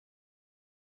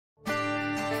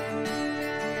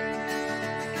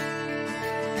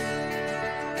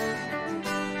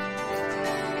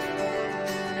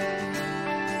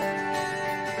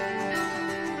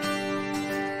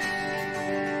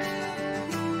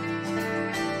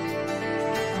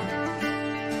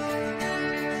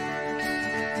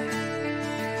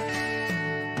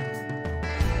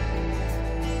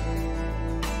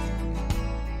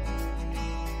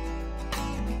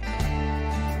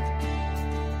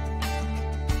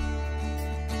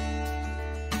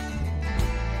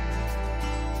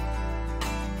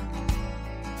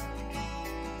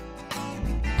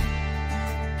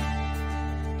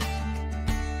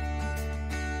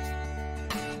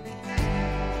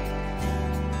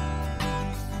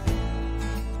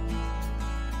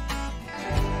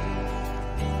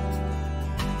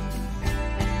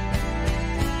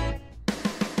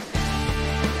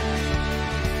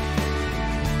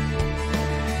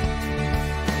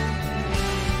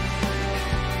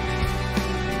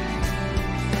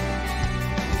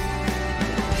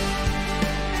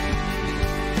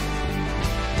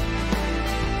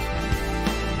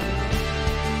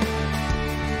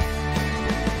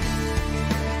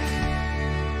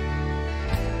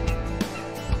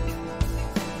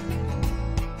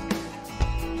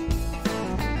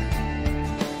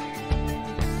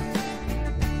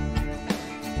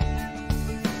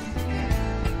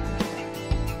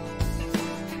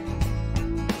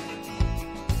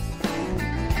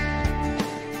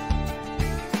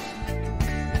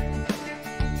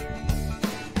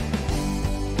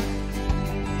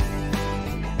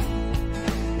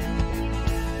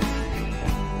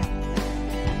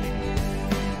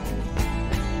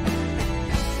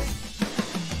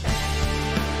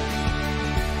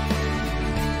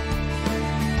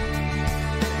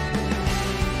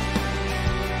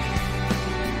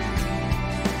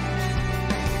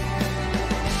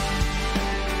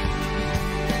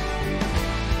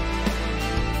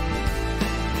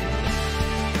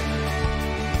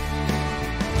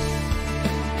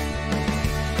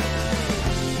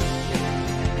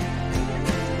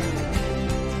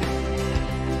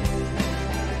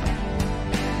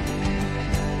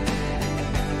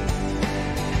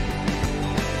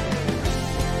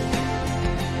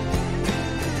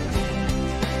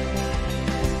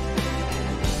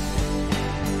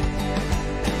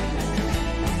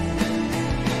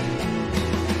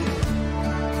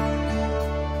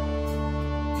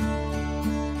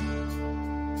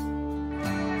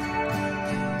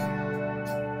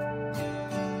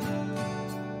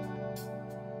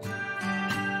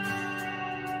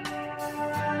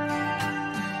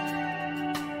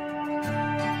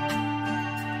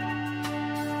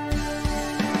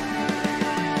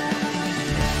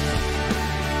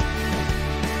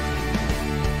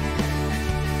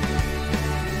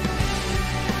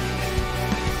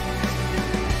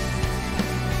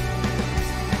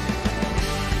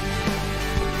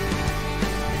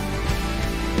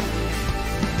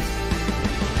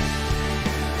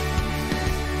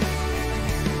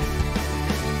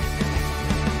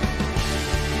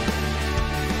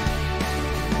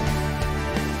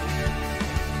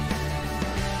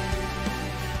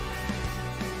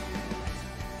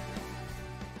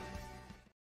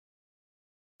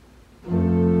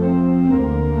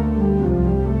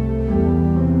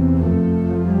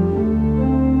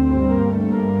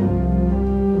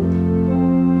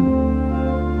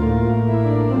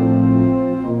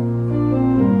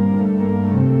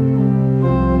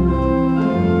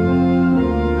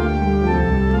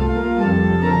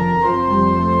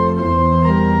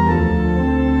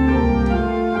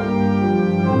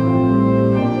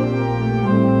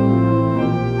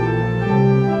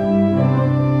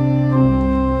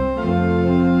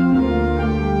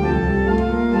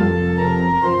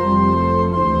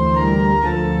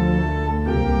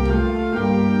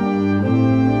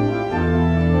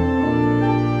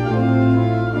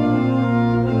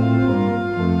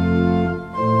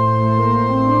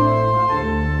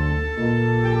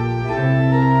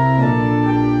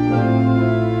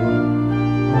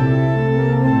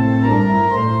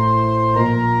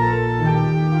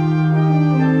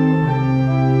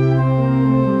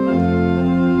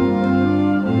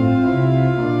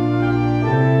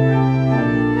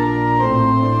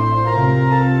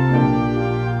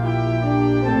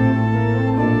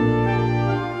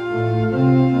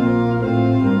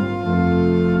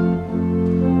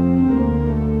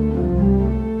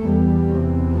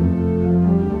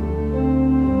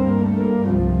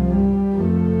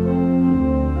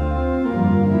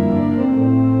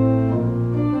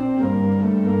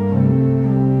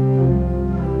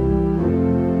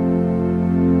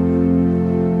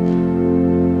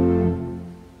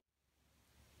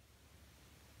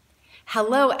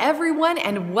Hello, everyone,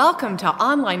 and welcome to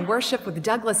Online Worship with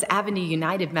Douglas Avenue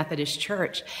United Methodist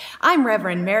Church. I'm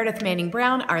Reverend Meredith Manning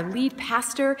Brown, our lead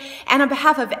pastor, and on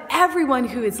behalf of everyone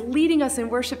who is leading us in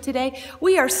worship today,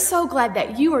 we are so glad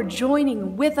that you are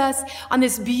joining with us on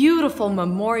this beautiful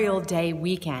Memorial Day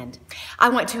weekend. I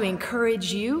want to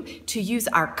encourage you to use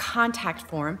our contact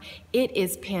form. It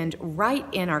is pinned right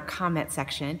in our comment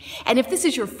section. And if this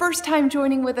is your first time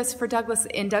joining with us for Douglas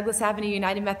Avenue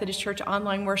United Methodist Church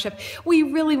Online Worship, we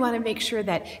really want to make sure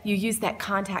that you use that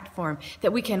contact form,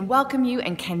 that we can welcome you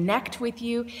and connect with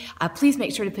you. Please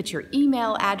make sure to put your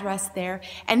email address there.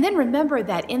 And then remember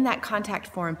that in that contact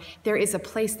form, there is a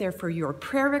place there for your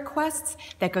prayer requests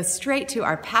that goes straight to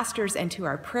our pastors and to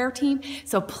our prayer team.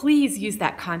 So please use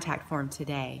that contact form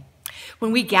today.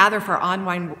 When we gather for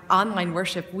online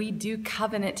worship, we do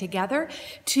covenant together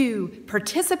to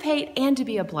participate and to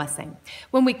be a blessing.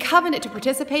 When we covenant to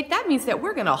participate, that means that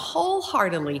we're going to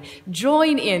wholeheartedly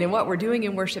join in what we're doing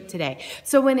in worship today.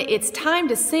 So when it's time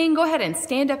to sing, go ahead and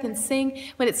stand up and sing.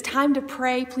 When it's time to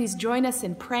pray, please join us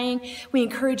in praying. We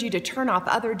encourage you to turn off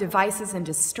other devices and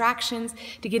distractions,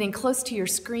 to getting close to your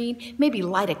screen, maybe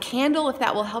light a candle if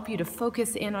that will help you to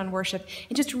focus in on worship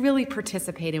and just really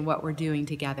participate in what we're doing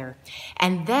together.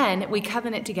 And then we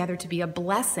covenant together to be a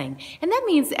blessing. And that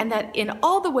means, that in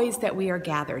all the ways that we are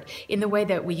gathered, in the way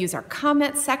that we use our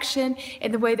comment section,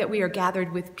 in the way that we are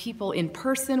gathered with people in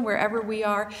person, wherever we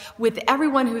are, with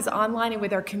everyone who's online and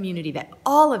with our community, that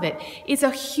all of it is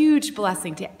a huge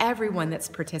blessing to everyone that's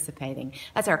participating.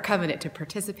 That's our covenant to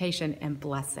participation and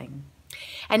blessing.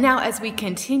 And now, as we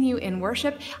continue in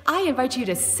worship, I invite you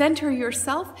to center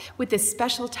yourself with this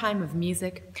special time of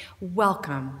music.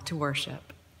 Welcome to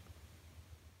worship.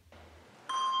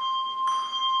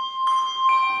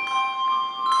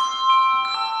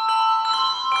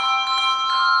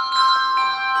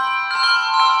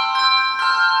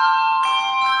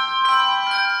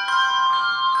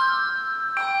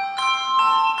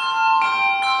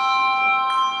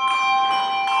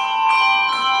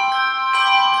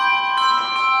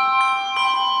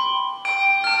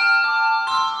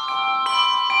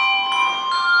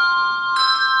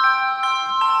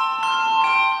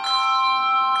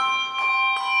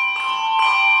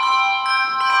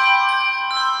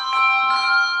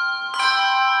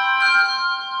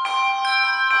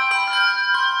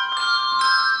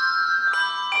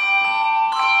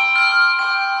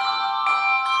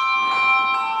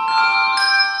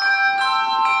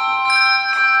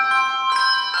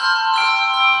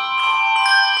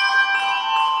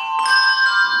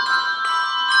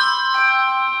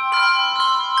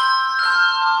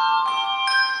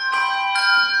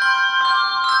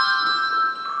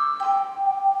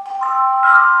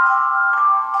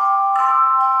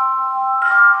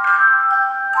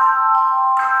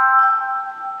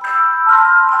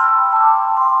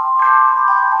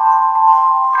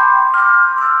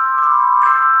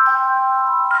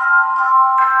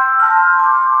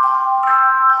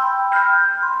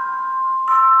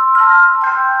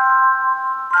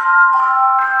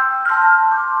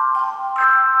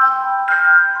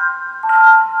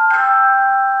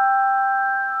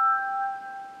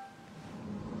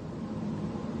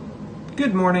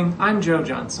 Good morning, I'm Joe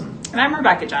Johnson. And I'm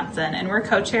Rebecca Johnson, and we're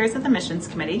co-chairs of the Missions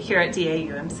Committee here at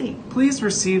DAUMC. Please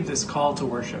receive this call to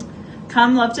worship.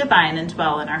 Come, love divine, and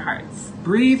dwell in our hearts.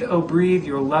 Breathe, oh breathe,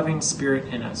 your loving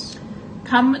spirit in us.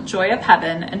 Come, joy of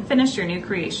heaven, and finish your new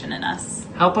creation in us.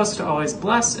 Help us to always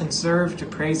bless and serve, to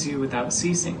praise you without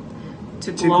ceasing.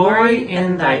 To glory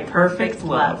in thy perfect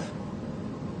love.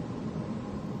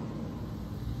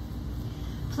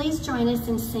 Please join us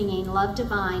in singing Love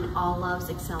Divine, All Loves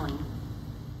Excelling.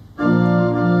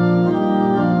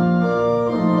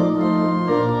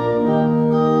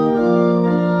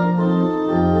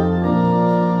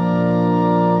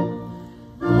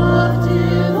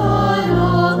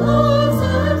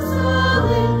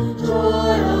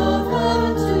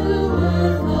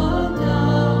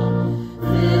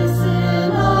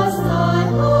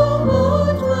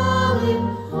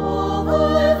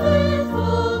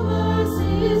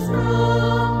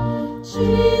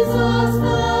 Jesus,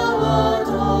 thou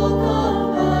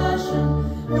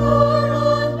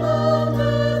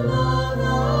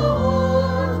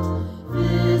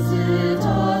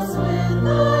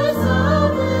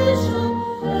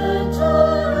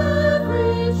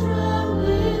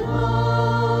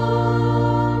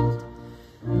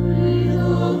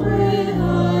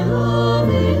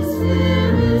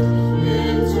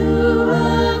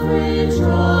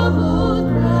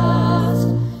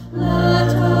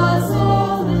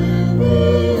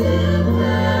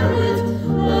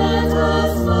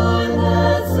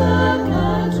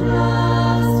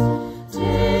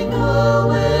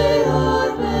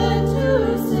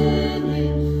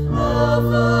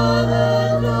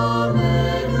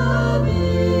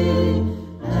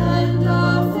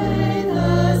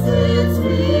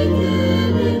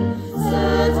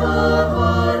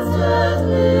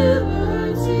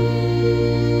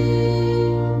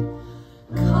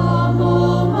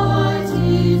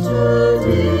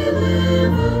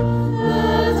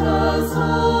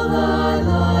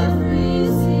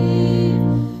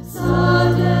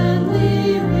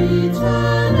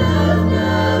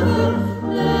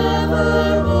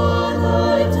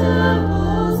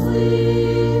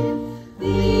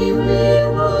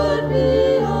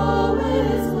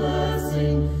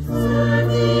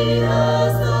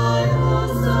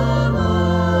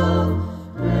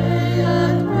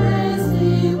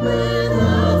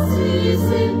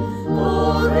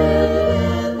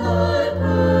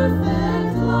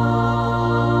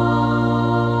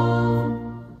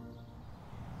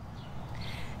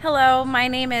my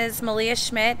name is Malia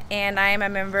Schmidt, and I am a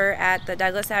member at the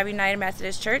Douglas Ave United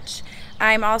Methodist Church.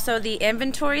 I'm also the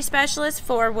inventory specialist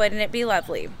for Wouldn't It Be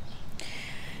Lovely.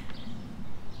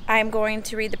 I'm going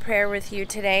to read the prayer with you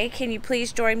today. Can you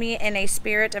please join me in a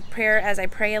spirit of prayer as I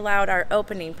pray aloud our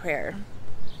opening prayer?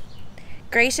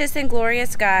 Gracious and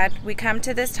glorious God, we come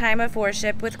to this time of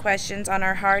worship with questions on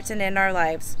our hearts and in our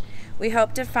lives. We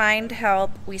hope to find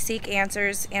help, we seek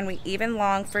answers, and we even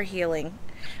long for healing.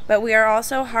 But we are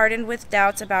also hardened with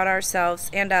doubts about ourselves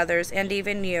and others and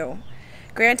even you.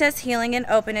 Grant us healing and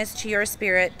openness to your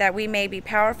Spirit, that we may be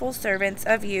powerful servants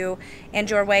of you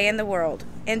and your way in the world.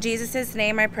 In Jesus'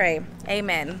 name I pray.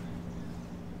 Amen.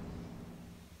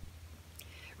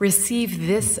 Receive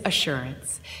this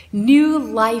assurance. New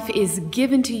life is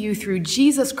given to you through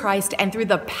Jesus Christ and through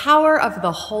the power of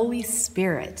the Holy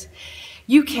Spirit.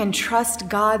 You can trust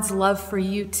God's love for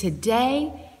you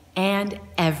today and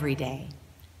every day.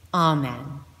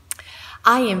 Amen.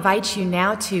 I invite you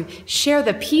now to share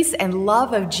the peace and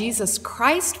love of Jesus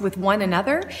Christ with one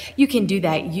another. You can do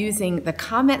that using the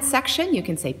comment section. You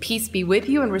can say, "Peace be with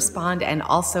you," and respond, "and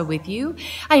also with you."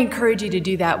 I encourage you to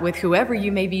do that with whoever you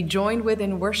may be joined with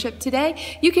in worship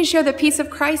today. You can share the peace of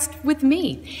Christ with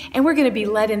me. And we're going to be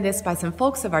led in this by some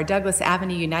folks of our Douglas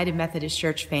Avenue United Methodist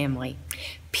Church family.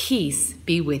 Peace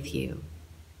be with you.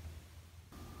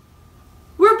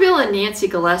 We're Bill and Nancy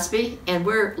Gillespie, and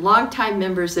we're longtime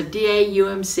members of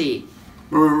DAUMC.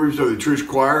 We're members of the church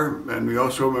choir, and we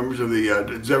also are members of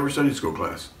the Zephyr Sunday School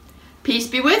class. Peace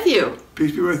be with you.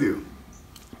 Peace be with you.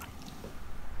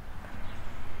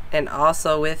 And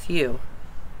also with you.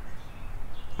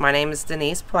 My name is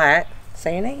Denise Platt.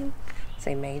 Say your name.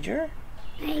 Say Major.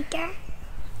 Major.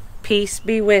 Peace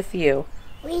be with you.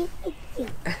 We with you.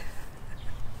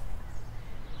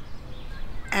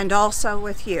 And also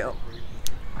with you.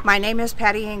 My name is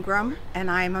Patty Ingram, and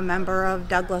I am a member of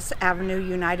Douglas Avenue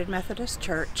United Methodist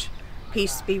Church.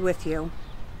 Peace be with you.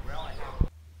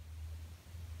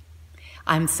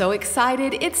 I'm so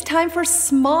excited. It's time for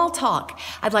small talk.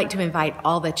 I'd like to invite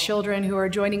all the children who are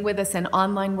joining with us in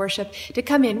online worship to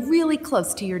come in really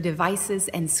close to your devices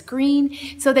and screen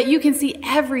so that you can see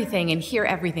everything and hear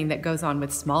everything that goes on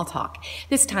with small talk.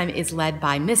 This time is led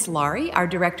by Miss Laurie, our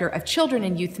Director of Children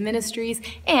and Youth Ministries,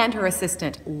 and her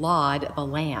assistant, Laud the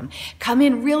Lamb. Come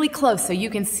in really close so you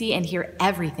can see and hear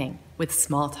everything with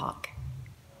small talk.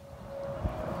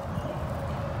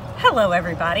 Hello,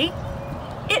 everybody.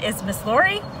 It is Miss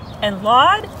Laurie and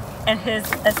Laud and his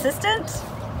assistant,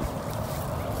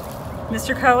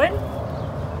 Mr. Cohen.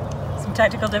 Some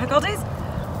technical difficulties.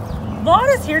 Laud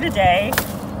is here today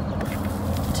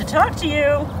to talk to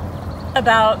you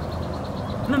about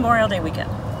Memorial Day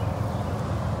weekend.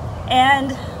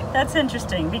 And that's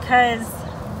interesting because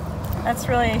that's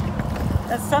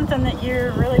something that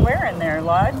you're really wearing there,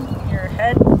 Laud, your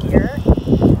headgear.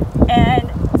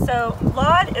 And so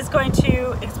Laud is going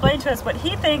to explain to us what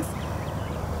he thinks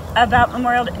about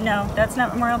Memorial Day. No, that's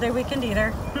not Memorial Day weekend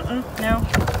either. No.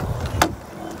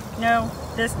 No, no.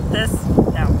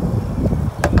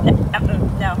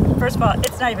 No. First of all,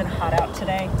 it's not even hot out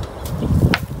today.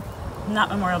 Not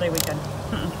Memorial Day weekend.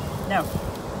 No.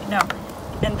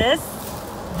 And this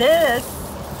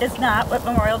is not what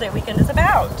Memorial Day weekend is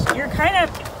about. You're kind of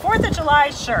 4th of July,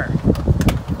 sure.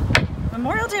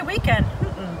 Memorial Day weekend.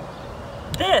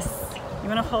 This, you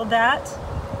want to hold that?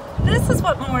 This is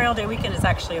what Memorial Day weekend is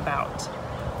actually about.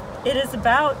 It is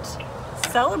about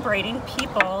celebrating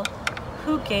people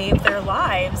who gave their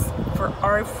lives for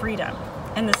our freedom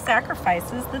and the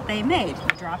sacrifices that they made. You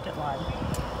dropped it, Laud.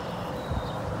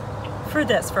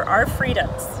 For our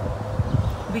freedoms.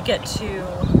 We get to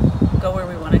go where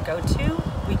we want to go to.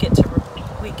 We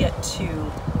get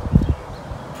to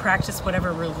practice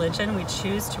whatever religion we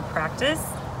choose to practice.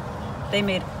 They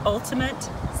made ultimate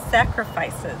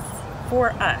sacrifices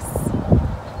for us.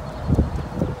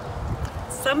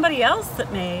 Somebody else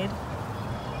that made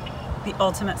the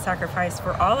ultimate sacrifice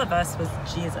for all of us was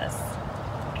Jesus.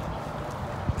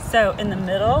 So in the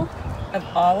middle of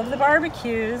all of the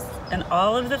barbecues and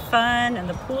all of the fun and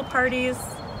the pool parties,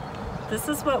 this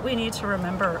is what we need to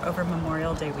remember over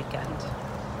Memorial Day weekend.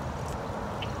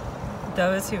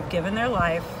 Those who've given their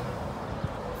life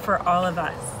for all of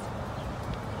us.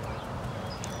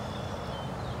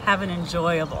 Have an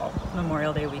enjoyable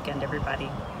Memorial Day weekend, everybody.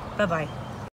 Bye-bye.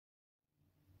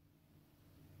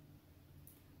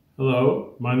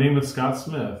 Hello, my name is Scott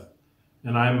Smith,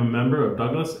 and I am a member of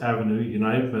Douglas Avenue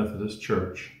United Methodist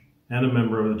Church and a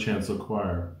member of the Chancel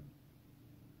Choir.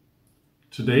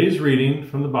 Today's reading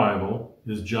from the Bible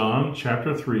is John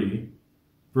chapter 3,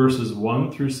 verses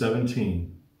 1 through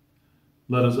 17.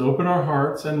 Let us open our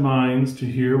hearts and minds to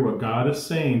hear what God is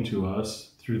saying to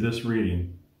us through this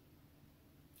reading.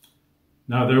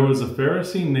 Now there was a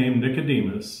Pharisee named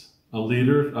Nicodemus, a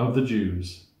leader of the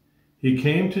Jews. He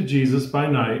came to Jesus by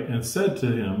night and said to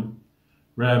him,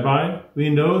 "Rabbi, we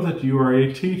know that you are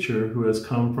a teacher who has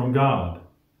come from God.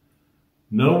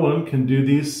 No one can do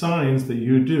these signs that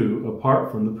you do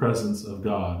apart from the presence of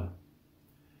God."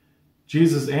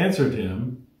 Jesus answered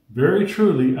him, "Very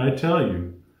truly, I tell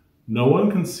you, no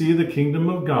one can see the kingdom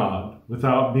of God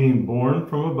without being born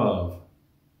from above."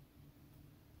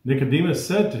 Nicodemus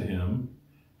said to him,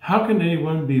 "How can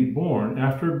anyone be born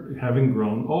after having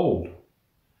grown old?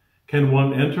 Can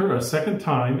one enter a second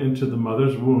time into the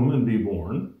mother's womb and be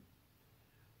born?"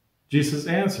 Jesus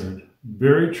answered,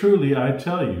 "Very truly, I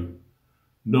tell you,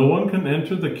 no one can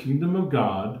enter the kingdom of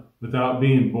God without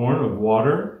being born of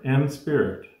water and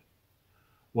spirit.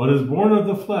 What is born of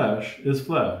the flesh is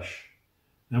flesh,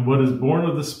 and what is born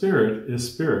of the Spirit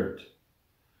is spirit.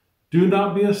 Do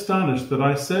not be astonished that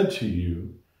I said to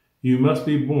you, you must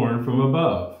be born from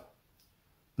above.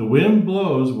 The wind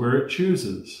blows where it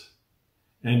chooses,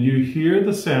 and you hear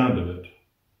the sound of it,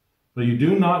 but you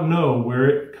do not know where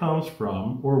it comes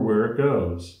from or where it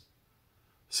goes.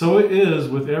 So it is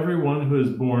with everyone who is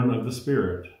born of the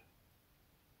Spirit."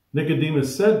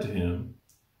 Nicodemus said to him,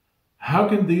 "How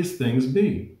can these things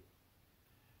be?"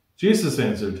 Jesus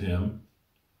answered him,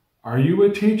 "Are you a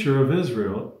teacher of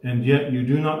Israel, and yet you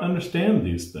do not understand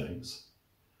these things?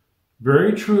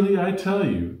 Very truly I tell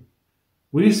you,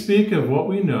 we speak of what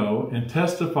we know and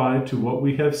testify to what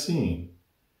we have seen,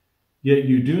 yet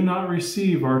you do not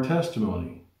receive our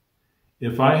testimony.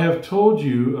 If I have told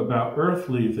you about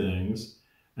earthly things,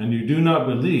 and you do not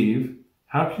believe,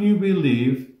 how can you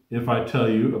believe if I tell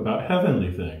you about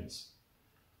heavenly things?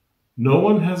 No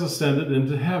one has ascended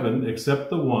into heaven except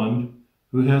the one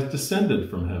who has descended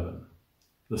from heaven,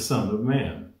 the Son of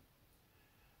Man.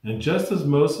 And just as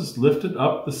Moses lifted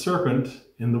up the serpent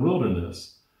in the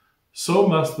wilderness, so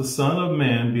must the Son of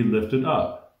Man be lifted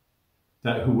up,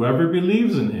 that whoever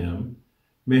believes in him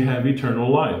may have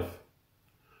eternal life.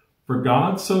 For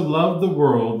God so loved the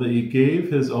world that he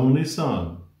gave his only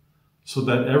Son, so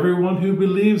that everyone who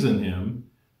believes in him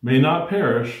may not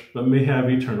perish, but may have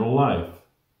eternal life.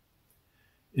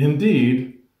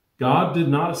 Indeed, God did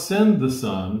not send the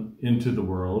Son into the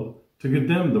world to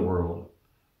condemn the world,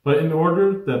 but in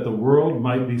order that the world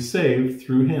might be saved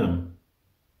through him.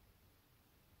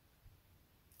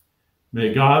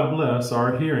 May God bless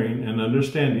our hearing and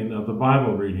understanding of the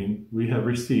Bible reading we have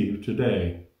received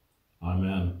today.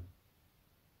 Amen.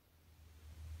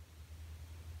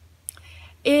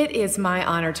 It is my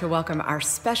honor to welcome our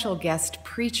special guest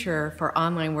preacher for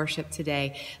online worship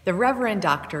today, the Reverend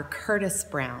Dr. Curtis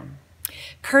Brown.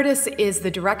 Curtis is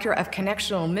the Director of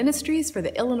Connectional Ministries for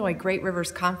the Illinois Great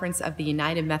Rivers Conference of the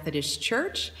United Methodist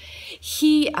Church.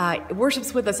 He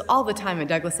worships with us all the time at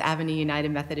Douglas Avenue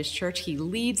United Methodist Church. He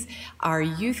leads our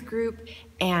youth group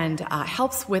and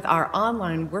helps with our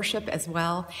online worship as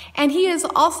well. And he is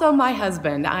also my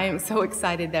husband. I am so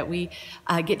excited that we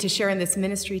get to share in this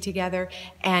ministry together,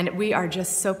 and we are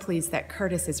just so pleased that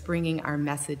Curtis is bringing our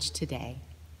message today.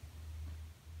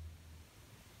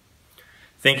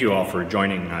 Thank you all for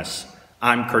joining us.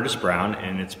 I'm Curtis Brown,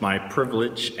 and it's my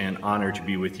privilege and honor to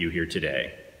be with you here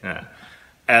today.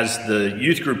 As the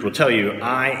youth group will tell you,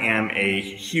 I am a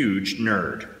huge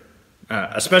nerd,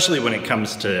 especially when it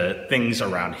comes to things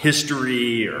around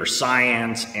history or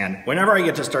science. And whenever I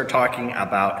get to start talking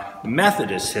about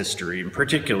Methodist history in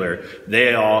particular,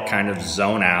 they all kind of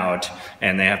zone out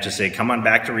and they have to say, "Come on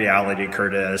back to reality,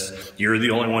 Curtis. You're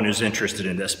the only one who's interested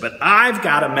in this." But I've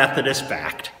got a Methodist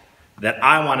fact that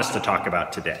I want us to talk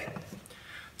about today.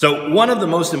 So one of the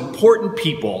most important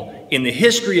people in the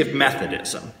history of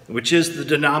Methodism, which is the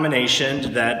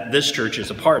denomination that this church is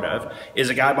a part of,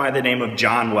 is a guy by the name of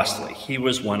John Wesley. He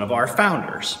was one of our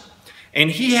founders.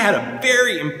 And he had a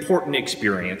very important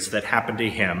experience that happened to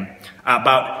him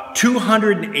about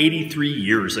 283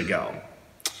 years ago.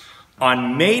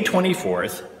 On May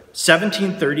 24th,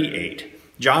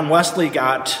 1738, John Wesley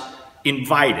got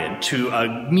invited to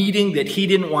a meeting that he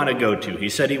didn't want to go to. He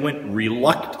said he went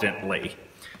reluctantly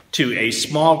to a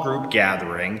small group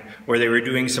gathering where they were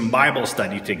doing some Bible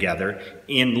study together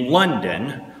in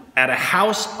London at a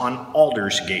house on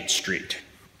Aldersgate Street.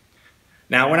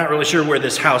 Now, we're not really sure where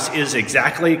this house is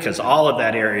exactly because all of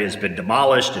that area has been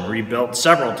demolished and rebuilt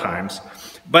several times.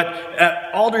 But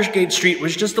Aldersgate Street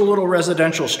was just a little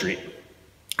residential street.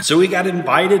 So we got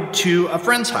invited to a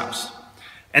friend's house.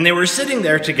 And they were sitting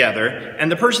there together, and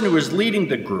the person who was leading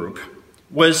the group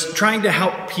was trying to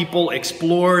help people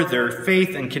explore their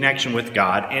faith and connection with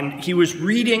God, and he was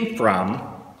reading from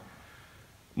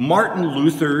Martin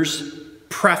Luther's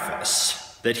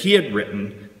preface that he had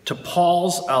written to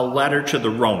Paul's letter to the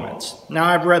Romans. Now,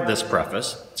 I've read this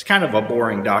preface. It's kind of a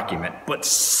boring document, but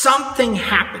something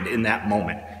happened in that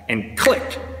moment and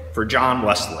clicked for John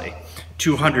Wesley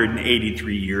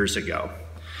 283 years ago.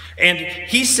 And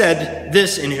he said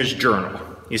this in his journal.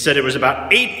 He said it was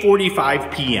about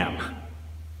 8:45 p.m.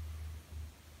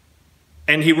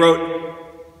 And he wrote,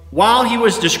 "While he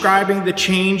was describing the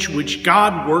change which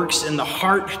God works in the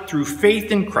heart through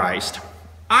faith in Christ,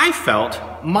 I felt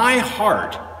my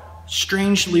heart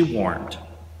strangely warmed.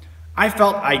 I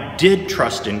felt I did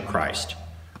trust in Christ,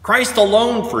 Christ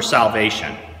alone for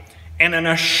salvation, and an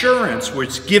assurance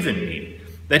was given me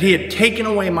that he had taken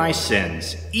away my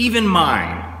sins, even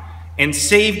mine, and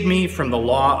saved me from the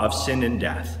law of sin and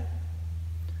death."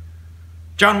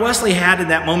 John Wesley had in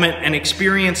that moment an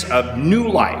experience of new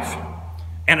life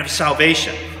and of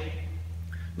salvation.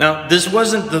 Now, this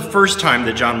wasn't the first time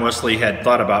that John Wesley had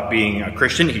thought about being a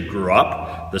Christian. He grew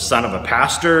up the son of a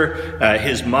pastor.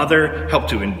 His mother helped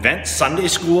to invent Sunday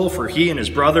school for he and his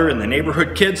brother and the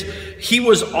neighborhood kids. He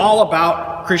was all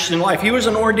about Christian life. He was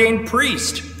an ordained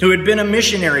priest who had been a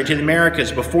missionary to the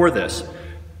Americas before this.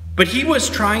 But he was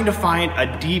trying to find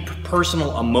a deep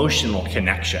personal emotional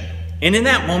connection. And in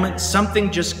that moment, something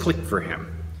just clicked for him.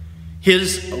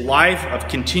 His life of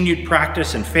continued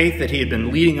practice and faith that he had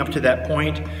been leading up to that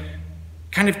point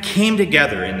kind of came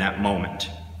together in that moment.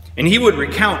 And he would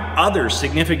recount other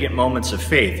significant moments of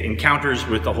faith, encounters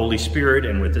with the Holy Spirit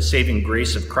and with the saving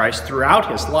grace of Christ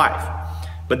throughout his life.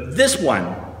 But this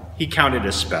one he counted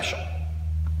as special.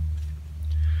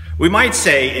 We might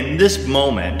say in this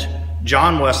moment,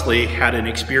 John Wesley had an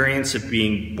experience of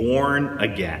being born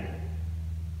again.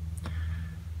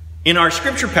 In our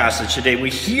scripture passage today,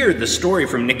 we hear the story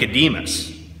from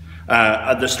Nicodemus,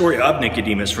 the story of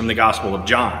Nicodemus from the Gospel of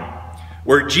John,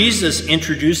 where Jesus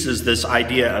introduces this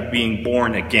idea of being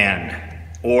born again,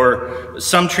 or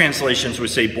some translations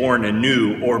would say born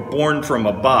anew, or born from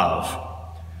above.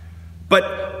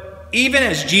 But even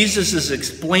as Jesus is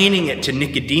explaining it to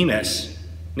Nicodemus,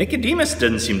 Nicodemus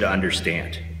doesn't seem to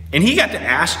understand. And he got to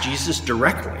ask Jesus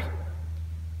directly.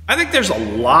 I think there's a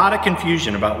lot of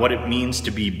confusion about what it means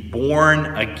to be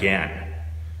born again.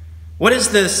 What is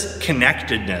this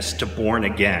connectedness to born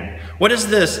again? What is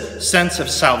this sense of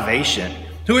salvation?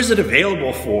 Who is it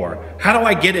available for? How do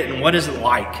I get it, and what is it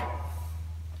like?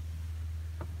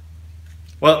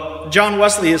 Well, John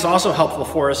Wesley is also helpful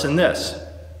for us in this.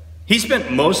 He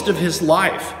spent most of his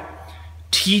life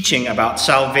teaching about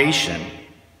salvation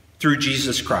through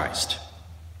Jesus Christ.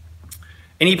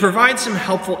 And he provides some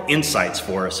helpful insights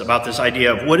for us about this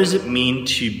idea of what does it mean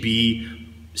to be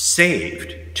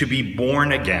saved, to be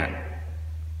born again.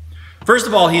 First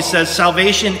of all, he says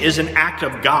salvation is an act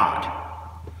of God,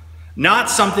 not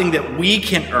something that we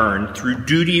can earn through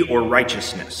duty or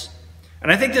righteousness.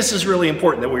 And I think this is really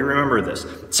important that we remember this.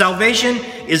 Salvation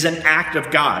is an act of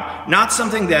God, not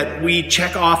something that we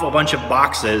check off a bunch of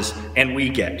boxes and we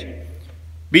get.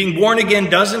 Being born again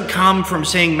doesn't come from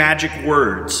saying magic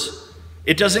words.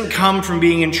 It doesn't come from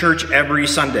being in church every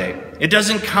Sunday. It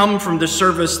doesn't come from the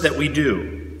service that we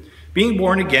do. Being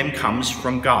born again comes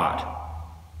from God.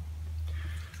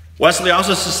 Wesley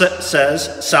also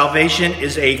says salvation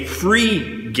is a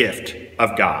free gift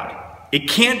of God. It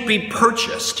can't be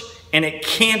purchased, and it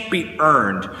can't be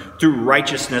earned through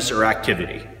righteousness or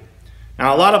activity.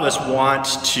 Now, a lot of us want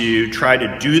to try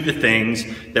to do the things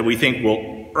that we think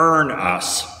will earn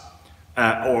us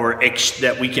or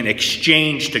that we can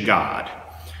exchange to God.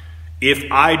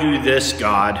 If I do this,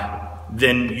 God,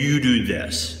 then you do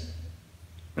this.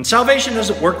 And salvation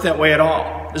doesn't work that way at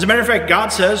all. As a matter of fact, God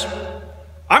says,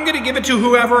 I'm going to give it to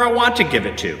whoever I want to give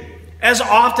it to, as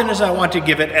often as I want to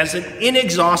give it, as an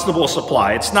inexhaustible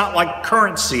supply. It's not like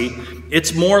currency,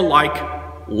 it's more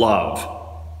like love.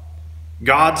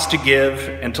 God's to give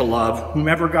and to love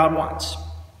whomever God wants.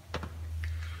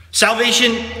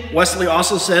 Salvation, Wesley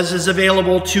also says, is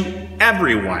available to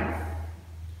everyone.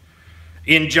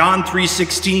 In John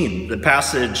 3:16, the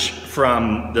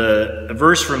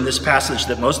verse from this passage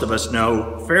that most of us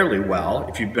know fairly well,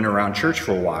 if you've been around church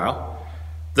for a while,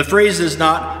 the phrase is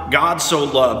not God so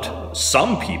loved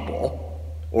some people,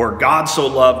 or God so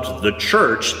loved the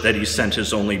church that he sent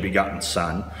his only begotten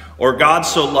Son, or God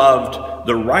so loved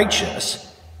the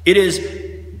righteous. It is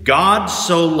God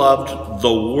so loved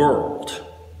the world.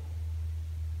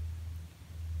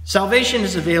 Salvation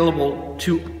is available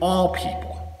to all people.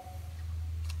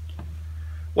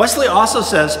 Wesley also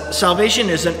says salvation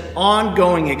is an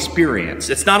ongoing experience.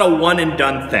 It's not a one and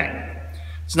done thing.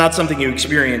 It's not something you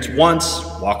experience once,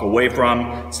 walk away from.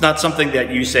 It's not something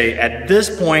that you say, at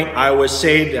this point, I was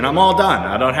saved and I'm all done.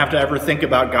 I don't have to ever think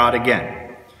about God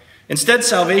again. Instead,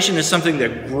 salvation is something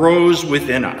that grows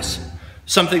within us,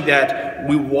 something that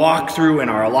we walk through in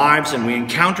our lives and we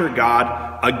encounter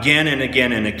God again and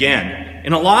again and again.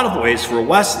 In a lot of ways, for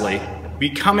Wesley,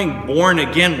 becoming born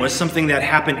again was something that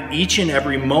happened each and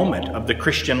every moment of the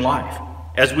Christian life,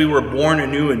 as we were born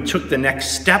anew and took the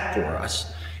next step for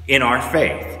us in our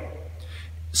faith.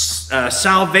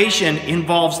 Salvation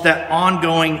involves that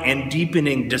ongoing and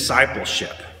deepening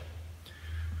discipleship.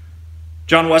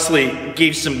 John Wesley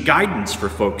gave some guidance for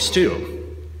folks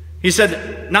too. He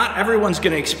said, not everyone's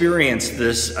going to experience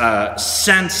this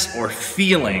sense or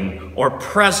feeling or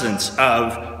presence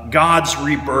of God's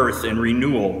rebirth and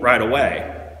renewal right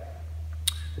away.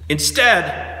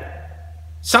 Instead,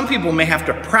 some people may have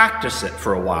to practice it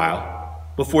for a while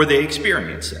before they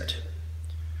experience it.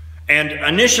 And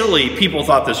initially, people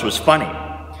thought this was funny,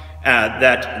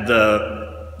 that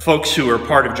the folks who were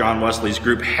part of John Wesley's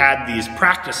group had these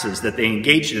practices that they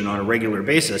engaged in on a regular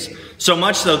basis, so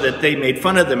much so that they made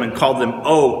fun of them and called them,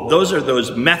 oh, those are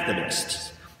those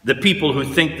Methodists, the people who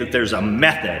think that there's a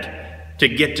method to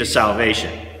get to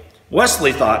salvation.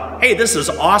 Wesley thought, hey, this is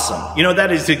awesome. You know,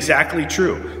 that is exactly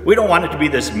true. We don't want it to be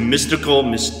this mystical,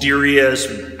 mysterious,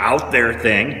 out there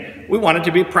thing. We want it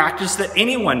to be a practice that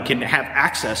anyone can have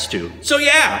access to. So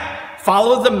yeah,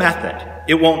 follow the method.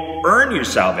 It won't earn you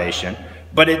salvation,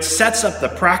 but it sets up the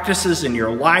practices in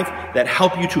your life that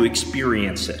help you to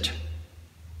experience it.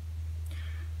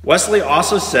 Wesley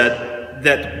also said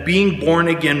that being born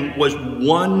again was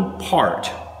one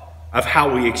part of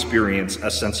how we experience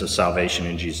a sense of salvation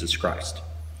in Jesus Christ.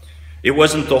 It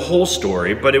wasn't the whole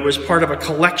story, but it was part of a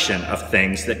collection of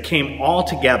things that came all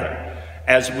together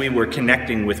as we were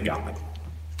connecting with God.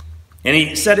 And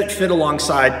he said it fit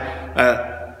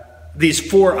alongside these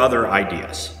four other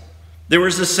ideas. There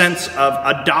was a sense of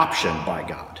adoption by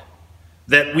God,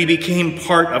 that we became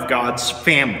part of God's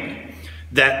family,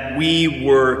 that we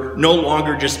were no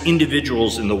longer just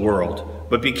individuals in the world,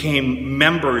 but became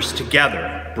members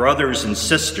together, brothers and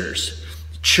sisters,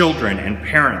 children and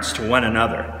parents to one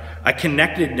another, a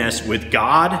connectedness with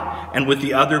God and with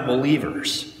the other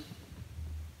believers.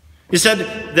 He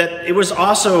said that it was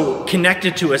also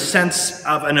connected to a sense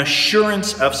of an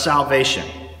assurance of salvation.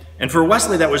 And for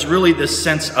Wesley, that was really this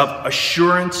sense of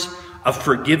assurance of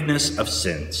forgiveness of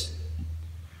sins.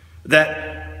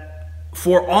 That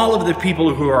for all of the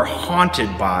people who are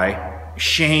haunted by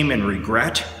shame and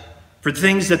regret, for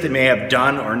things that they may have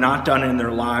done or not done in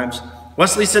their lives,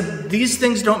 Wesley said these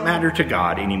things don't matter to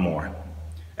God anymore.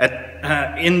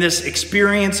 In this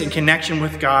experience and connection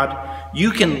with God,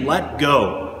 you can let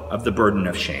go of the burden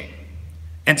of shame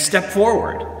and step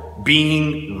forward,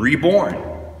 being reborn,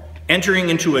 entering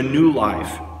into a new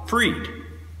life, freed.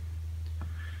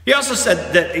 He also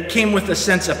said that it came with a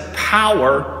sense of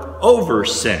power over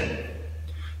sin,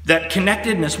 that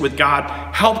connectedness with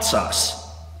God helps us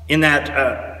in that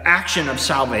action of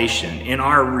salvation, in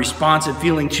our response and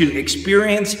feeling to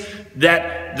experience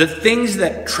that the things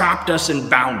that trapped us and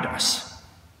bound us,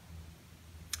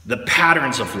 the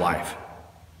patterns of life,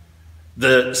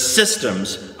 the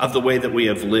systems of the way that we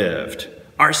have lived,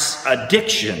 our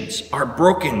addictions, our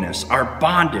brokenness, our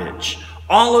bondage,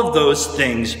 all of those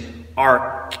things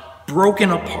are broken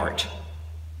apart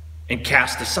and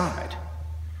cast aside.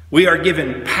 We are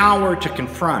given power to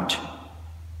confront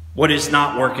what is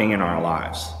not working in our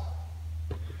lives.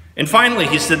 And finally,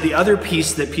 he said the other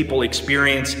piece that people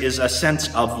experience is a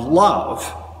sense of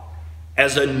love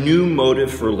as a new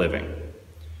motive for living.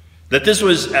 That this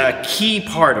was a key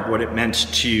part of what it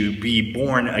meant to be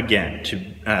born again, to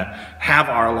have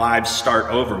our lives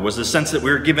start over, was the sense that we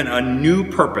were given a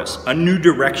new purpose, a new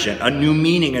direction, a new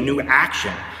meaning, a new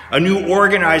action, a new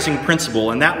organizing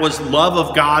principle, and that was love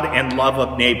of God and love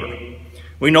of neighbor.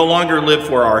 We no longer live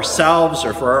for ourselves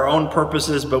or for our own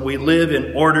purposes, but we live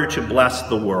in order to bless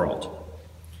the world.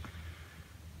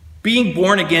 Being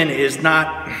born again is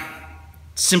not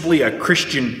simply a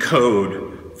Christian code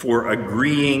for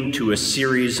agreeing to a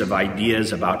series of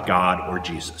ideas about God or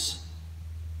Jesus.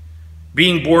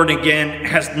 Being born again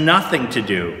has nothing to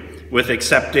do with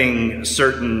accepting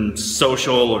certain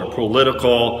social or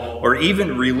political or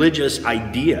even religious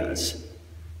ideas.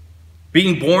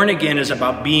 Being born again is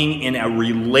about being in a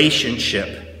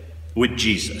relationship with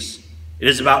Jesus. It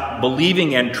is about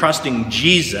believing and trusting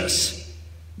Jesus,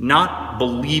 not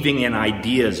believing in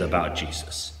ideas about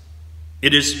Jesus.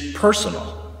 It is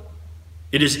personal.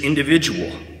 It is individual.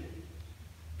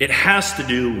 It has to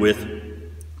do with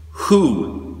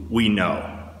who we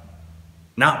know,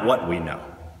 not what we know.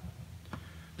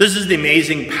 This is the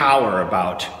amazing power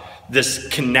about this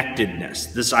connectedness,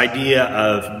 this idea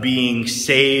of being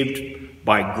saved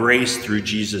by grace through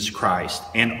Jesus Christ,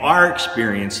 and our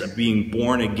experience of being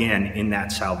born again in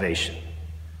that salvation.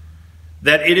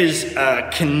 That it is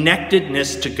a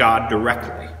connectedness to God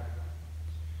directly.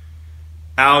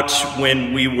 Out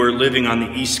when we were living on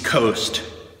the East Coast,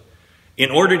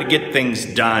 in order to get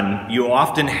things done, you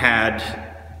often had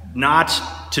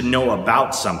not to know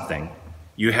about something,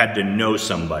 you had to know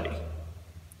somebody.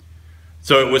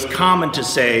 So it was common to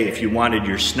say if you wanted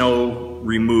your snow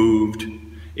removed,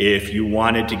 if you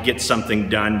wanted to get something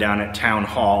done down at town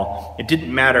hall, it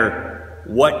didn't matter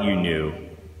what you knew,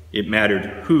 it mattered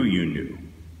who you knew.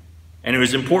 And it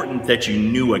was important that you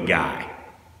knew a guy,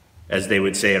 as they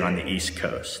would say it on the East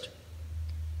Coast,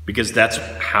 because that's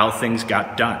how things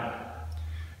got done.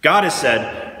 God has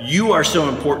said, you are so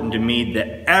important to me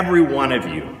that every one of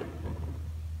you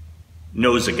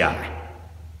knows a guy.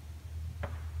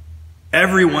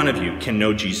 Every one of you can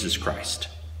know Jesus Christ.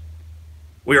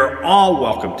 We are all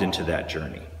welcomed into that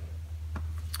journey.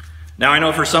 Now, I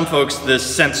know for some folks, this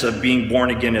sense of being born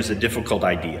again is a difficult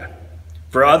idea.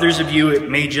 For others of you, it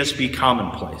may just be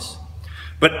commonplace.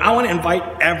 But I want to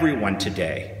invite everyone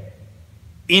today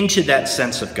into that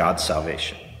sense of God's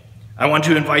salvation. I want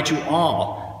to invite you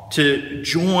all to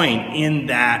join in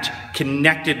that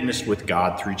connectedness with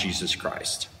God through Jesus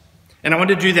Christ. And I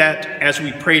want to do that as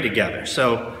we pray together.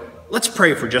 So let's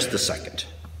pray for just a second.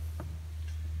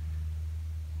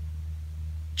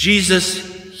 Jesus,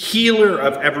 healer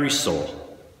of every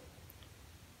soul,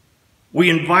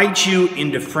 we invite you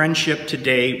into friendship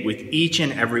today with each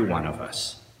and every one of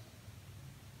us.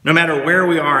 No matter where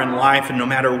we are in life and no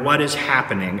matter what is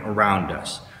happening around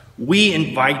us, we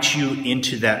invite you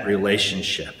into that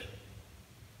relationship.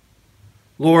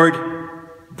 Lord,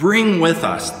 bring with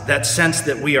us that sense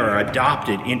that we are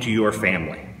adopted into your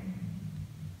family,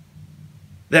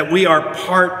 that we are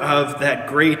part of that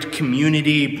great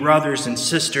community, brothers and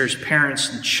sisters,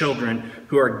 parents and children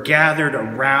who are gathered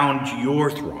around your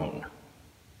throne.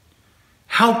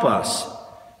 Help us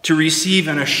to receive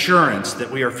an assurance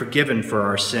that we are forgiven for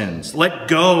our sins. Let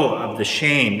go of the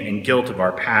shame and guilt of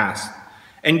our past,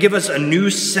 and give us a new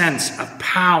sense of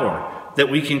power that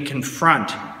we can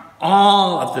confront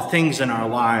all of the things in our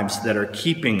lives that are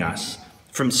keeping us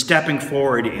from stepping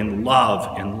forward in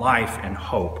love and life and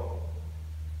hope.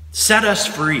 Set us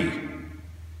free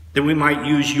that we might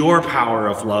use your power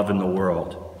of love in the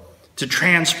world to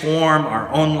transform our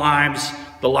own lives,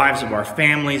 the lives of our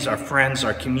families, our friends,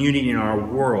 our community, and our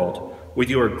world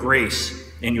with your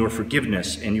grace and your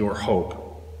forgiveness and your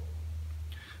hope.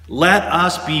 Let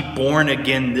us be born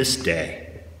again this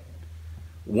day,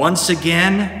 once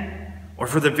again or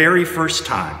for the very first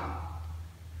time,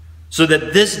 so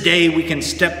that this day we can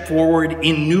step forward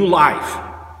in new life,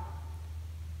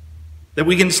 that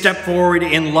we can step forward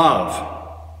in love,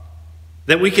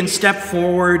 that we can step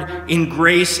forward in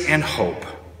grace and hope.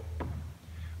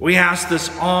 We ask this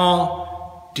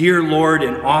all, dear Lord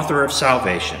and author of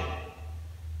salvation,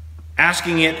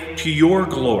 asking it to your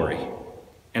glory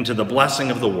and to the blessing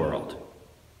of the world.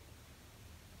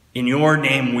 In your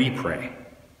name we pray.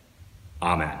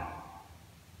 Amen.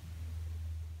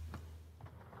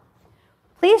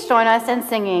 Please join us in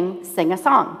singing Sing a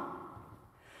Song.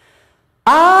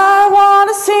 I want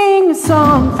to sing a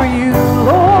song for you,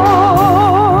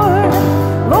 Lord.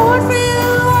 Lord, for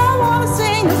you I want to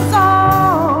sing a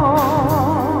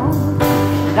song.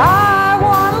 And I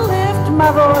want to lift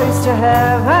my voice to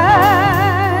heaven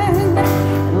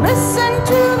and listen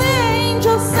to the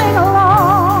angels sing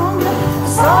along. A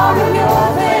song of your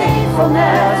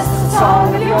faithfulness, a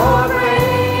song of your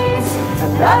grace,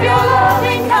 and of your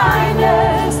loving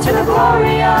kindness to the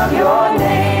glory of your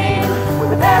name.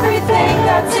 With everything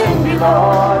that's in me,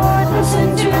 Lord,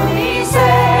 listen to me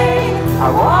say, I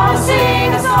want to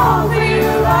sing a song for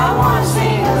you, I want to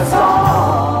sing a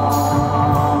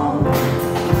song.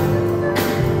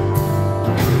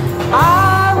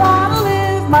 I want to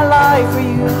live my life for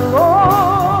you,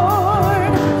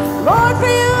 Lord. Lord, for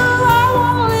you I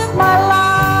want to live my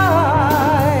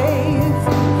life.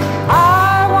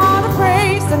 I want to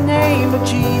praise the name of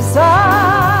Jesus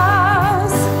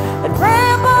and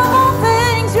pray above all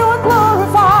things you're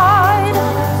glorified.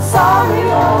 Song of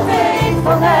your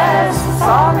faithfulness,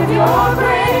 song of your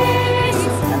grace,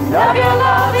 and of your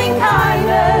loving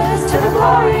kindness to the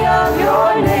glory of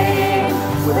your name.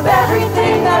 With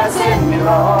everything that's in me,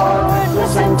 Lord,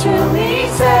 listen to me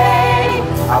say,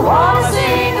 I want to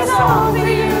sing a song for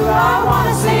you, I want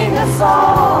to sing a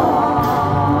song.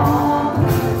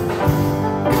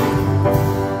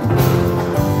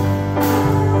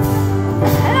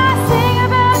 And I sing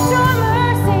about your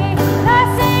mercy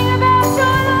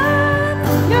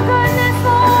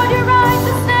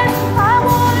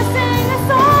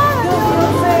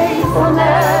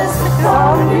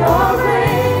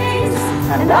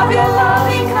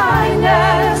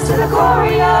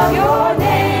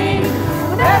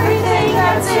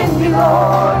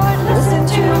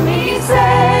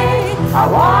I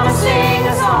want to sing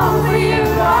a song for you.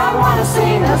 I want to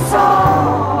sing a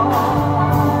song.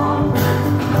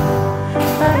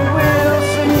 And we'll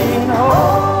sing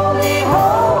holy,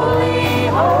 holy,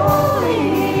 holy.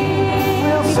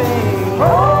 We'll sing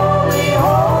holy,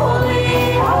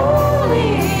 holy,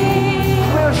 holy.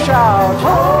 We'll shout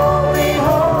holy,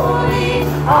 holy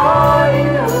are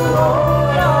you,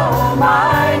 Lord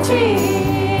Almighty.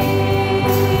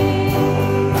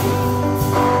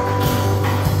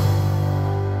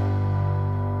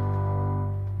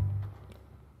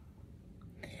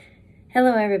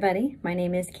 Hello everybody, my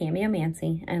name is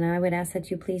DAUMC, and I would ask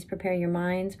that you please prepare your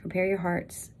minds, prepare your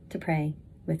hearts to pray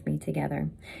with me together.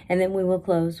 And then we will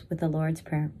close with the Lord's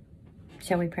Prayer.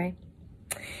 Shall we pray?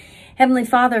 Heavenly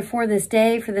Father, for this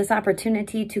day, for this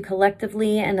opportunity to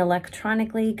collectively and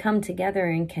electronically come together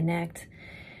and connect,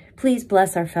 please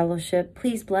bless our fellowship.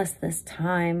 Please bless this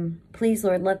time. Please,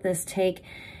 Lord, let this take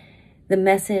the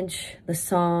message, the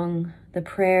song, the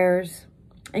prayers,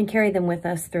 and carry them with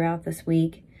us throughout this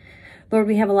week. Lord,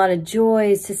 we have a lot of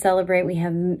joys to celebrate. We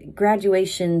have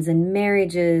graduations and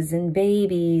marriages and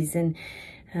babies and,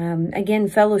 again,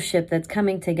 fellowship that's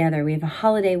coming together. We have a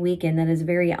holiday weekend that is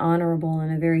very honorable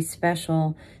and a very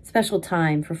special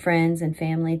time for friends and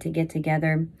family to get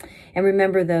together and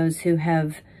remember those who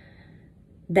have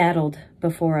battled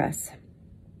before us.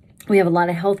 We have a lot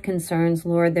of health concerns,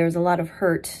 Lord. There's a lot of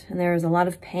hurt and there is a lot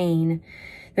of pain.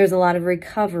 There's a lot of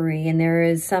recovery, and there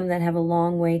is some that have a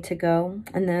long way to go,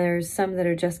 and there's some that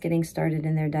are just getting started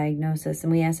in their diagnosis.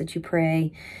 And we ask that you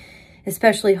pray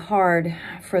especially hard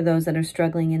for those that are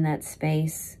struggling in that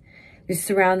space. You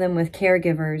surround them with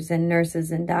caregivers and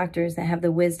nurses and doctors that have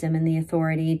the wisdom and the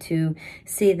authority to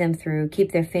see them through,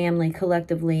 keep their family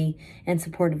collectively and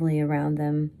supportively around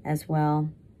them as well.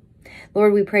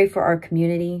 Lord, we pray for our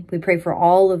community. We pray for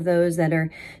all of those that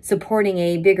are supporting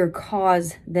a bigger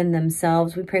cause than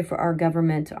themselves. We pray for our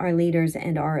government, our leaders,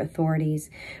 and our authorities.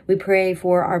 We pray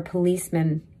for our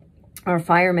policemen, our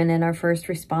firemen, and our first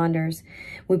responders.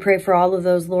 We pray for all of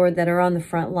those, Lord, that are on the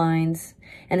front lines,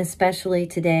 and especially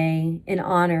today in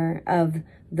honor of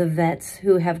the vets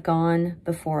who have gone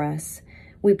before us.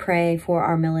 We pray for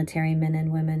our military men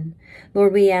and women.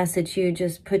 Lord, we ask that you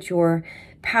just put your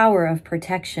power of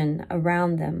protection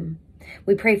around them.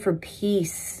 We pray for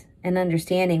peace and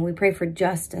understanding. We pray for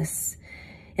justice.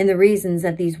 And the reasons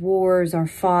that these wars are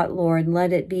fought, Lord,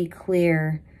 let it be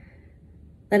clear.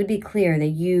 Let it be clear that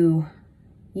you,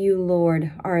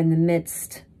 Lord, are in the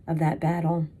midst of that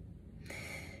battle.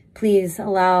 Please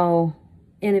allow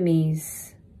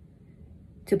enemies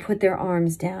to put their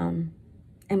arms down.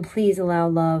 And please allow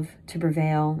love to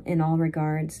prevail in all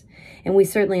regards. And we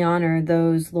certainly honor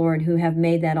those, Lord, who have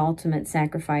made that ultimate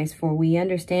sacrifice, for we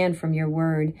understand from your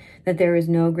word that there is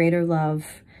no greater love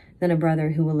than a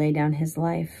brother who will lay down his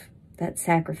life, that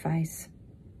sacrifice.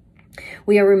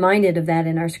 We are reminded of that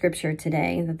in our scripture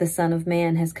today, that the Son of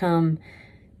Man has come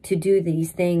to do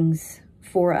these things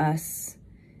for us.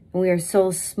 And we are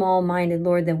so small-minded,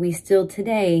 Lord, that we still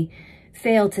today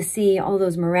fail to see all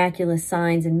those miraculous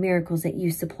signs and miracles that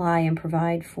you supply and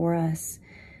provide for us.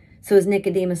 So as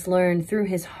Nicodemus learned through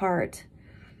his heart,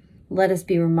 let us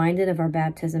be reminded of our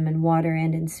baptism in water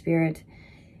and in spirit.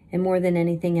 And more than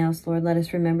anything else, Lord, let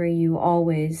us remember you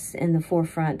always in the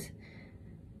forefront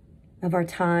of our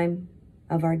time,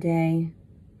 of our day,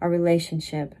 our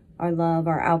relationship, our love,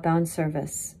 our outbound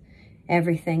service.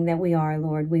 Everything that we are,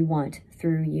 Lord, we want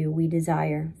through you. We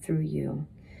desire through you.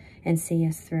 And see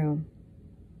us through.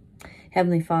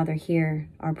 Heavenly Father, hear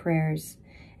our prayers.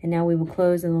 And now we will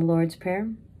close in the Lord's Prayer.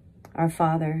 Our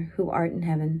Father, who art in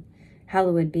heaven,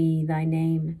 hallowed be thy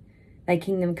name. Thy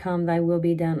kingdom come, thy will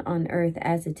be done on earth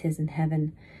as it is in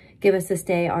heaven. Give us this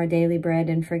day our daily bread,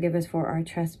 and forgive us for our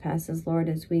trespasses, Lord,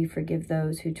 as we forgive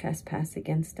those who trespass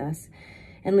against us.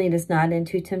 And lead us not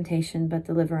into temptation, but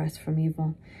deliver us from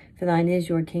evil. For thine is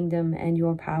your kingdom, and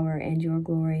your power, and your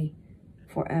glory,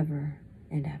 forever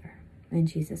and ever. In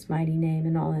Jesus' mighty name,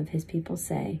 and all of his people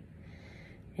say,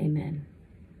 amen.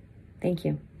 Thank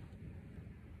you.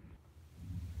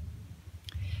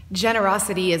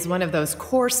 Generosity is one of those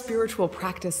core spiritual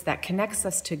practices that connects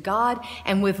us to God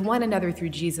and with one another through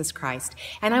Jesus Christ.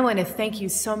 And I want to thank you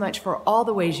so much for all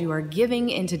the ways you are giving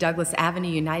into Douglas Avenue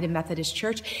United Methodist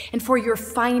Church and for your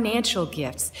financial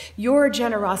gifts. Your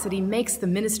generosity makes the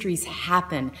ministries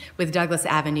happen with Douglas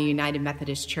Avenue United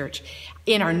Methodist Church.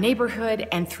 in our neighborhood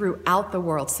and throughout the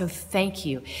world. So thank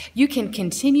you. You can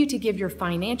continue to give your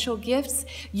financial gifts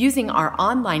using our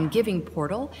online giving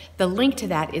portal. The link to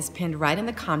that is pinned right in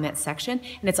the comment section,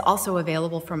 and it's also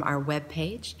available from our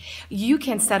webpage. You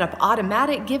can set up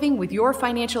automatic giving with your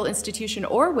financial institution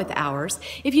or with ours.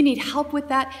 If you need help with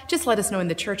that, just let us know in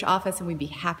the church office and we'd be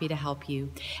happy to help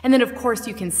you. And then of course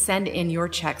you can send in your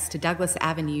checks to Douglas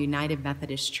Avenue United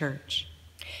Methodist Church.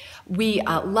 We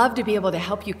love to be able to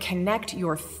help you connect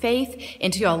your faith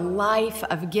into a life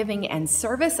of giving and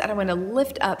service, and I want to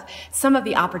lift up some of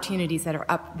the opportunities that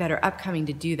are upcoming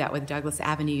to do that with Douglas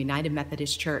Avenue United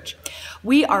Methodist Church.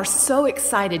 We are so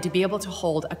excited to be able to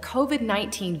hold a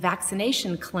COVID-19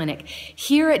 vaccination clinic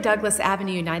here at Douglas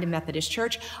Avenue United Methodist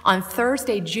Church on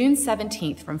Thursday, June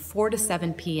 17th from 4 to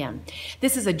 7 p.m.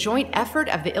 This is a joint effort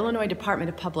of the Illinois Department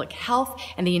of Public Health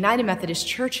and the United Methodist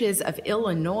Churches of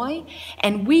Illinois,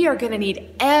 and we are going to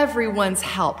need everyone's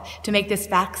help to make this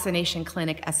vaccination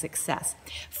clinic a success.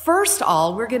 First of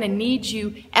all, we're going to need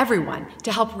you, everyone,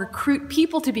 to help recruit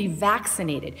people to be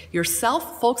vaccinated.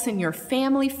 Yourself, folks in your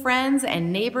family, friends,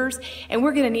 and neighbors, and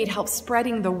we're going to need help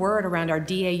spreading the word around our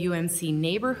DAUMC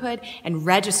neighborhood and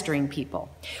registering people.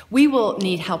 We will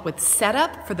need help with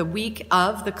setup for the week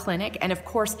of the clinic, and of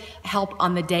course, help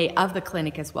on the day of the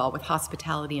clinic as well with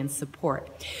hospitality and support.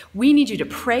 We need you to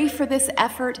pray for this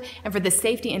effort and for the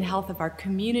safety and health of our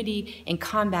community in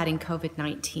combating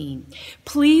COVID-19.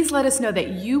 Please let us know that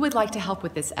you would like to help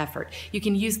with this effort. You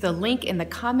can use the link in the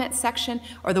comment section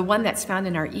or the one that's found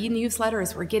in our e-newsletter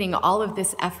as we're getting all of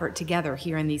this effort together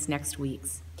here in these next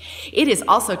weeks. It is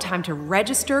also time to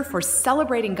register for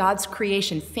Celebrating God's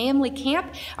Creation Family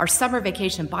Camp, our summer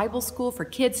vacation Bible school for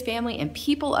kids, family, and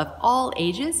people of all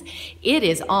ages. It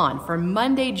is on for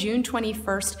Monday, June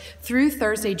 21st through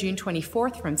Thursday, June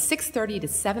 24th from 6:30 to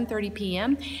 7:30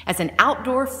 p.m. as an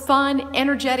outdoor, fun,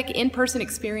 energetic, in-person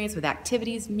experience with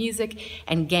activities, music,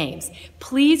 and games.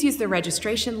 Please use the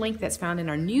registration link that's found in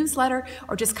our newsletter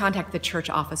or just contact the church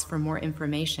office for more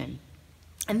information.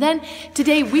 And then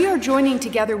today we are joining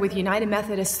together with United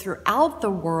Methodists throughout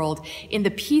the world in the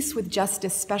Peace with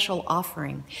Justice special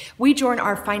offering. We join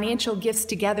our financial gifts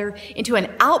together into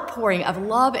an outpouring of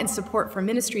love and support for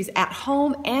ministries at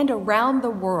home and around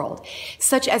the world,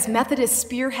 such as Methodists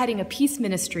spearheading a peace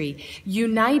ministry,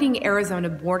 uniting Arizona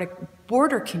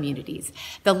border communities,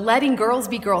 the Letting Girls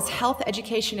Be Girls health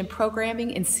education and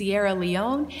programming in Sierra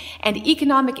Leone, and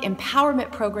economic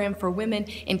empowerment program for women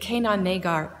in Kanhan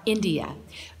Nagar, India.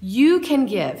 You can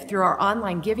give through our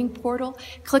online giving portal.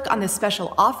 Click on the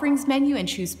special offerings menu and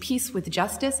choose Peace with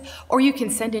Justice, or you can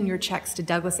send in your checks to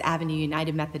Douglas Avenue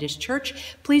United Methodist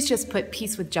Church. Please just put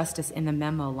Peace with Justice in the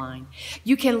memo line.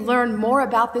 You can learn more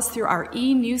about this through our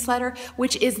e-newsletter,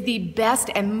 which is the best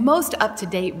and most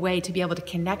up-to-date way to be able to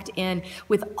connect in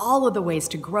with all of the ways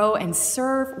to grow and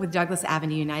serve with Douglas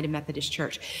Avenue United Methodist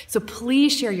Church. So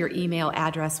please share your email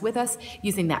address with us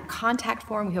using that contact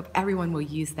form. We hope everyone will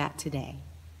use that today.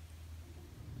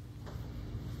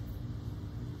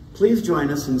 Please join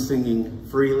us in singing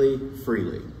Freely,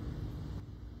 Freely.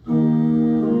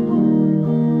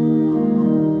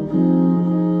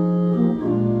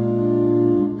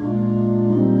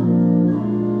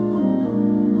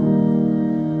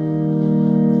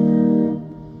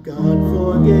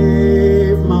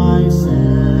 Forgave my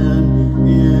sin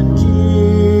in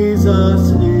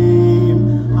Jesus'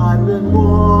 name. I've been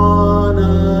born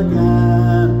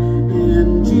again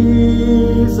in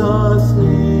Jesus'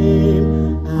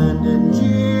 name, and in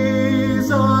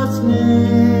Jesus'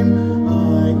 name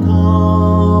I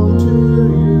come to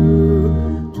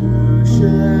you to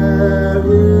share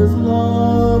His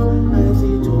love as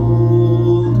He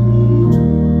told me to.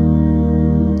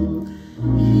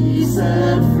 He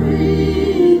said,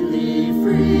 freely,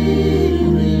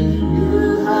 freely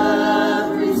you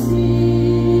have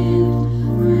received,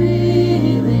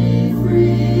 freely,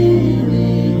 freely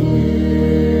give.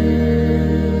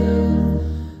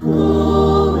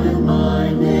 Go in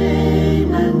my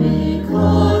name, and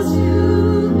because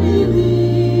you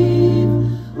believe,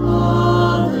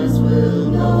 others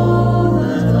will know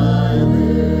that I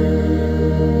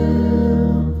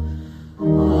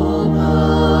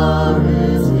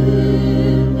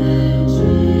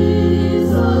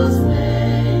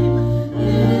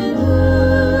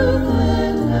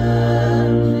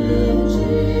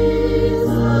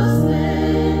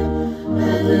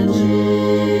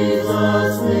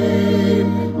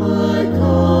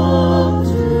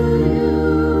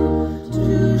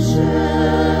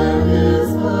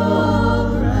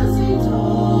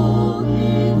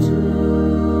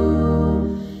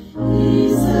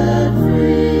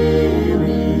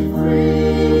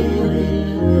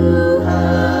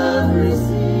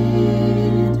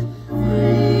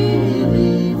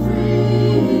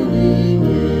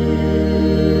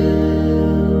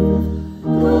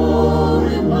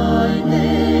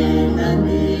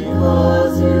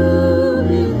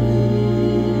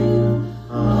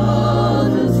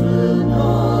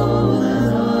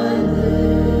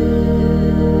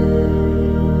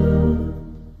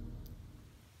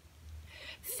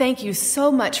thank you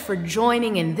so much for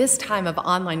joining in this time of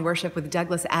online worship with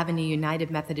Douglas Avenue United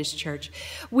Methodist Church.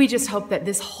 We just hope that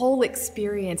this whole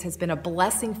experience has been a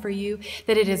blessing for you,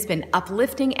 that it has been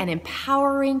uplifting and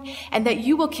empowering, and that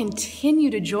you will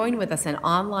continue to join with us in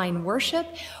online worship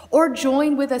or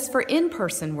join with us for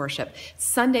in-person worship,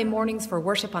 Sunday mornings for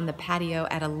worship on the patio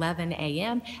at 11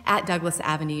 a.m. at Douglas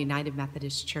Avenue United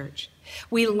Methodist Church.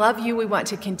 We love you. We want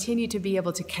to continue to be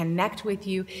able to connect with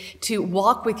you, to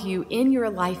walk with you in your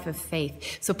life of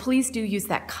faith. So please do use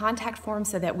that contact form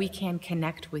so that we can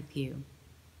connect with you.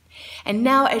 And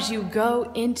now as you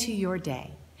go into your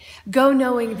day, go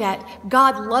knowing that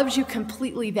God loves you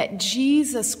completely, that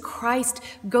Jesus Christ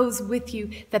goes with you,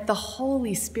 that the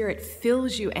Holy Spirit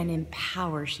fills you and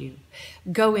empowers you.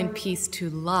 Go in peace to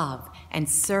love and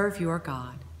serve your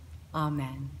God.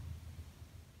 Amen.